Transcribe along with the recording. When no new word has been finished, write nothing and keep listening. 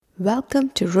Welcome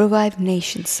to Revive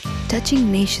Nations,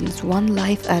 touching nations one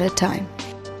life at a time.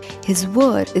 His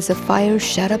word is a fire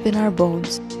shut up in our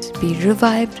bones. Be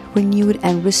revived, renewed,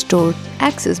 and restored.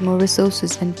 Access more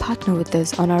resources and partner with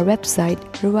us on our website,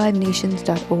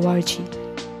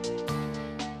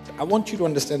 revivenations.org. I want you to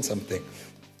understand something.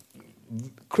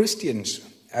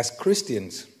 As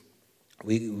Christians,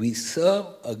 we serve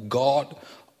a God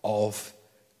of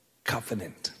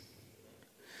covenant.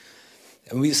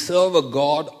 And we serve a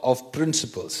God of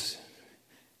principles.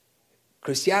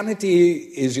 Christianity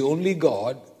is the only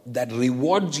God that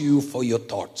rewards you for your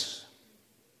thoughts.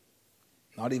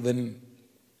 Not even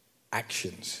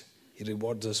actions. He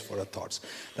rewards us for our thoughts.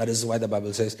 That is why the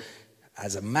Bible says,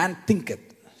 as a man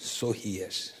thinketh, so he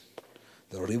is.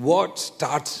 The reward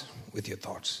starts with your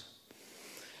thoughts.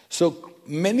 So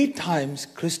many times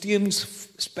Christians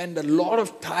spend a lot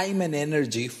of time and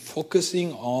energy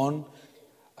focusing on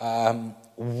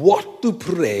what to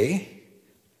pray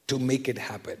to make it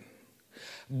happen.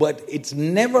 But it's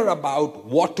never about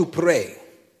what to pray.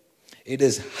 It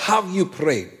is how you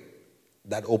pray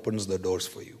that opens the doors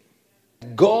for you.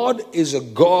 God is a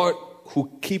God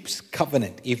who keeps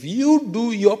covenant. If you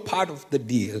do your part of the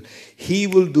deal, He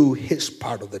will do His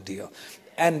part of the deal.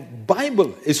 And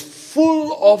Bible is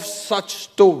full of such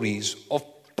stories of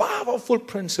powerful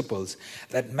principles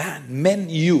that men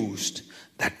used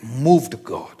that moved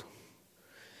God.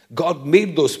 God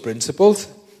made those principles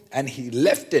and He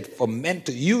left it for men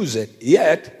to use it.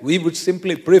 Yet, we would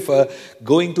simply prefer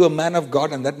going to a man of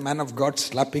God and that man of God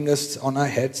slapping us on our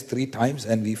heads 3 times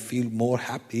and we feel more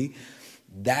happy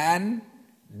than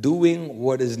doing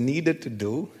what is needed to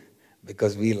do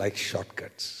because we like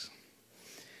shortcuts.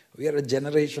 We are a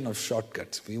generation of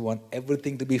shortcuts. We want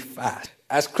everything to be fast.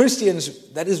 As Christians,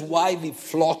 that is why we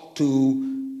flock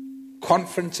to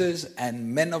conferences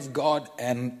and men of God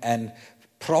and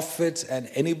prophets and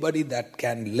anybody that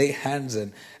can lay hands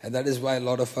and that is why a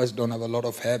lot of us don't have a lot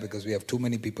of hair because we have too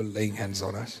many people laying hands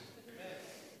on us.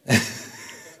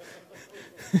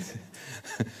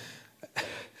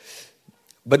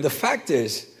 But the fact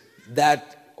is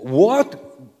that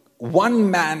what one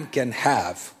man can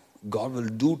have, God will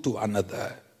do to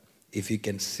another if he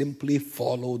can simply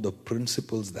follow the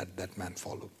principles that that man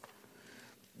followed.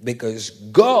 Because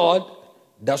God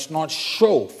does not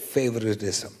show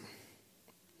favoritism.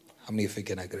 How many of you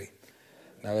can agree?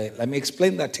 Now, let me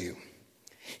explain that to you.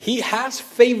 He has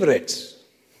favorites,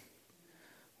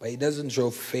 but He doesn't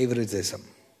show favoritism.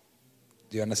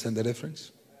 Do you understand the difference?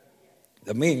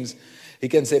 That means He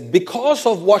can say, because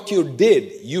of what you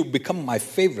did, you become my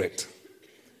favorite.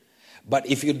 But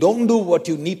if you don't do what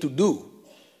you need to do,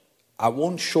 I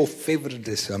won't show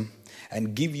favoritism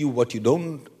and give you what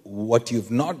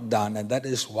you've not done. And that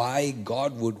is why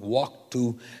God would walk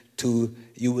to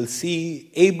you will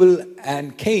see Abel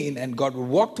and Cain, and God would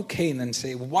walk to Cain and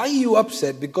say, why are you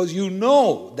upset? Because you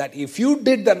know that if you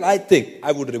did the right thing,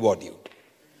 I would reward you.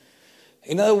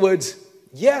 In other words,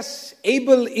 yes,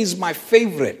 Abel is my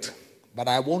favorite, but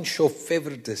I won't show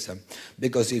favoritism.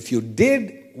 Because if you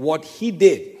did what he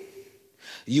did,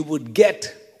 you would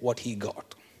get what he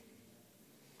got.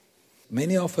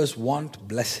 Many of us want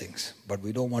blessings, but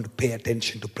we don't want to pay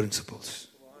attention to principles.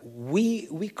 We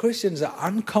Christians are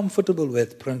uncomfortable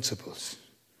with principles.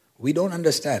 We don't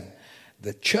understand.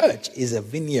 The church is a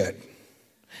vineyard,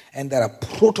 and there are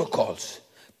protocols,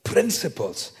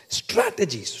 principles,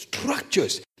 strategies,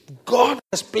 structures. God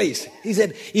has placed. He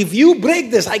said, if you break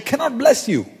this, I cannot bless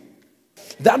you.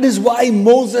 That is why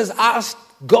Moses asked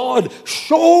God,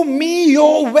 show me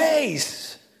your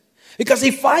ways. Because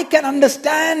if I can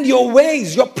understand your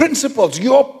ways, your principles,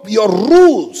 your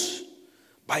rules,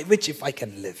 by which if I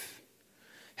can live,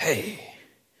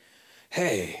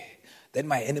 then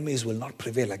my enemies will not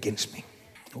prevail against me.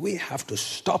 We have to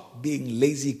stop being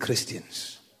lazy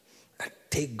Christians and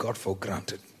take God for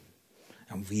granted.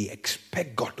 And we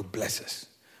expect God to bless us,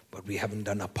 but we haven't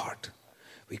done our part.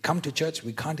 We come to church,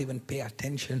 we can't even pay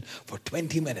attention for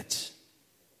 20 minutes.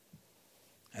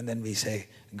 And then we say,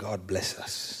 God bless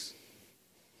us.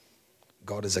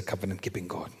 God is a covenant-keeping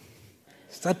God.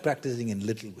 Start practicing in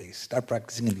little ways. Start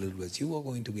practicing in little ways. You are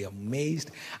going to be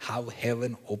amazed how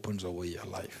heaven opens over your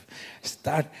life.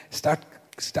 Start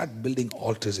building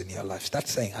altars in your life. Start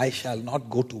saying, I shall not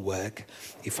go to work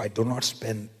if I do not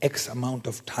spend X amount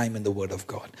of time in the Word of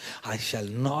God. I shall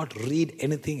not read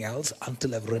anything else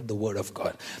until I've read the Word of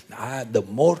God. The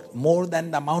more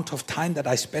than the amount of time that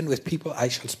I spend with people, I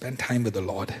shall spend time with the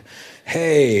Lord.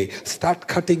 Start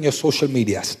cutting your social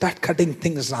media. Start cutting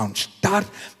things down. Start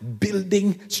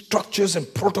building structures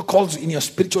and protocols in your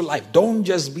spiritual life. Don't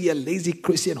just be a lazy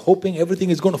Christian hoping everything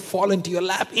is going to fall into your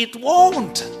lap. It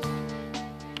won't.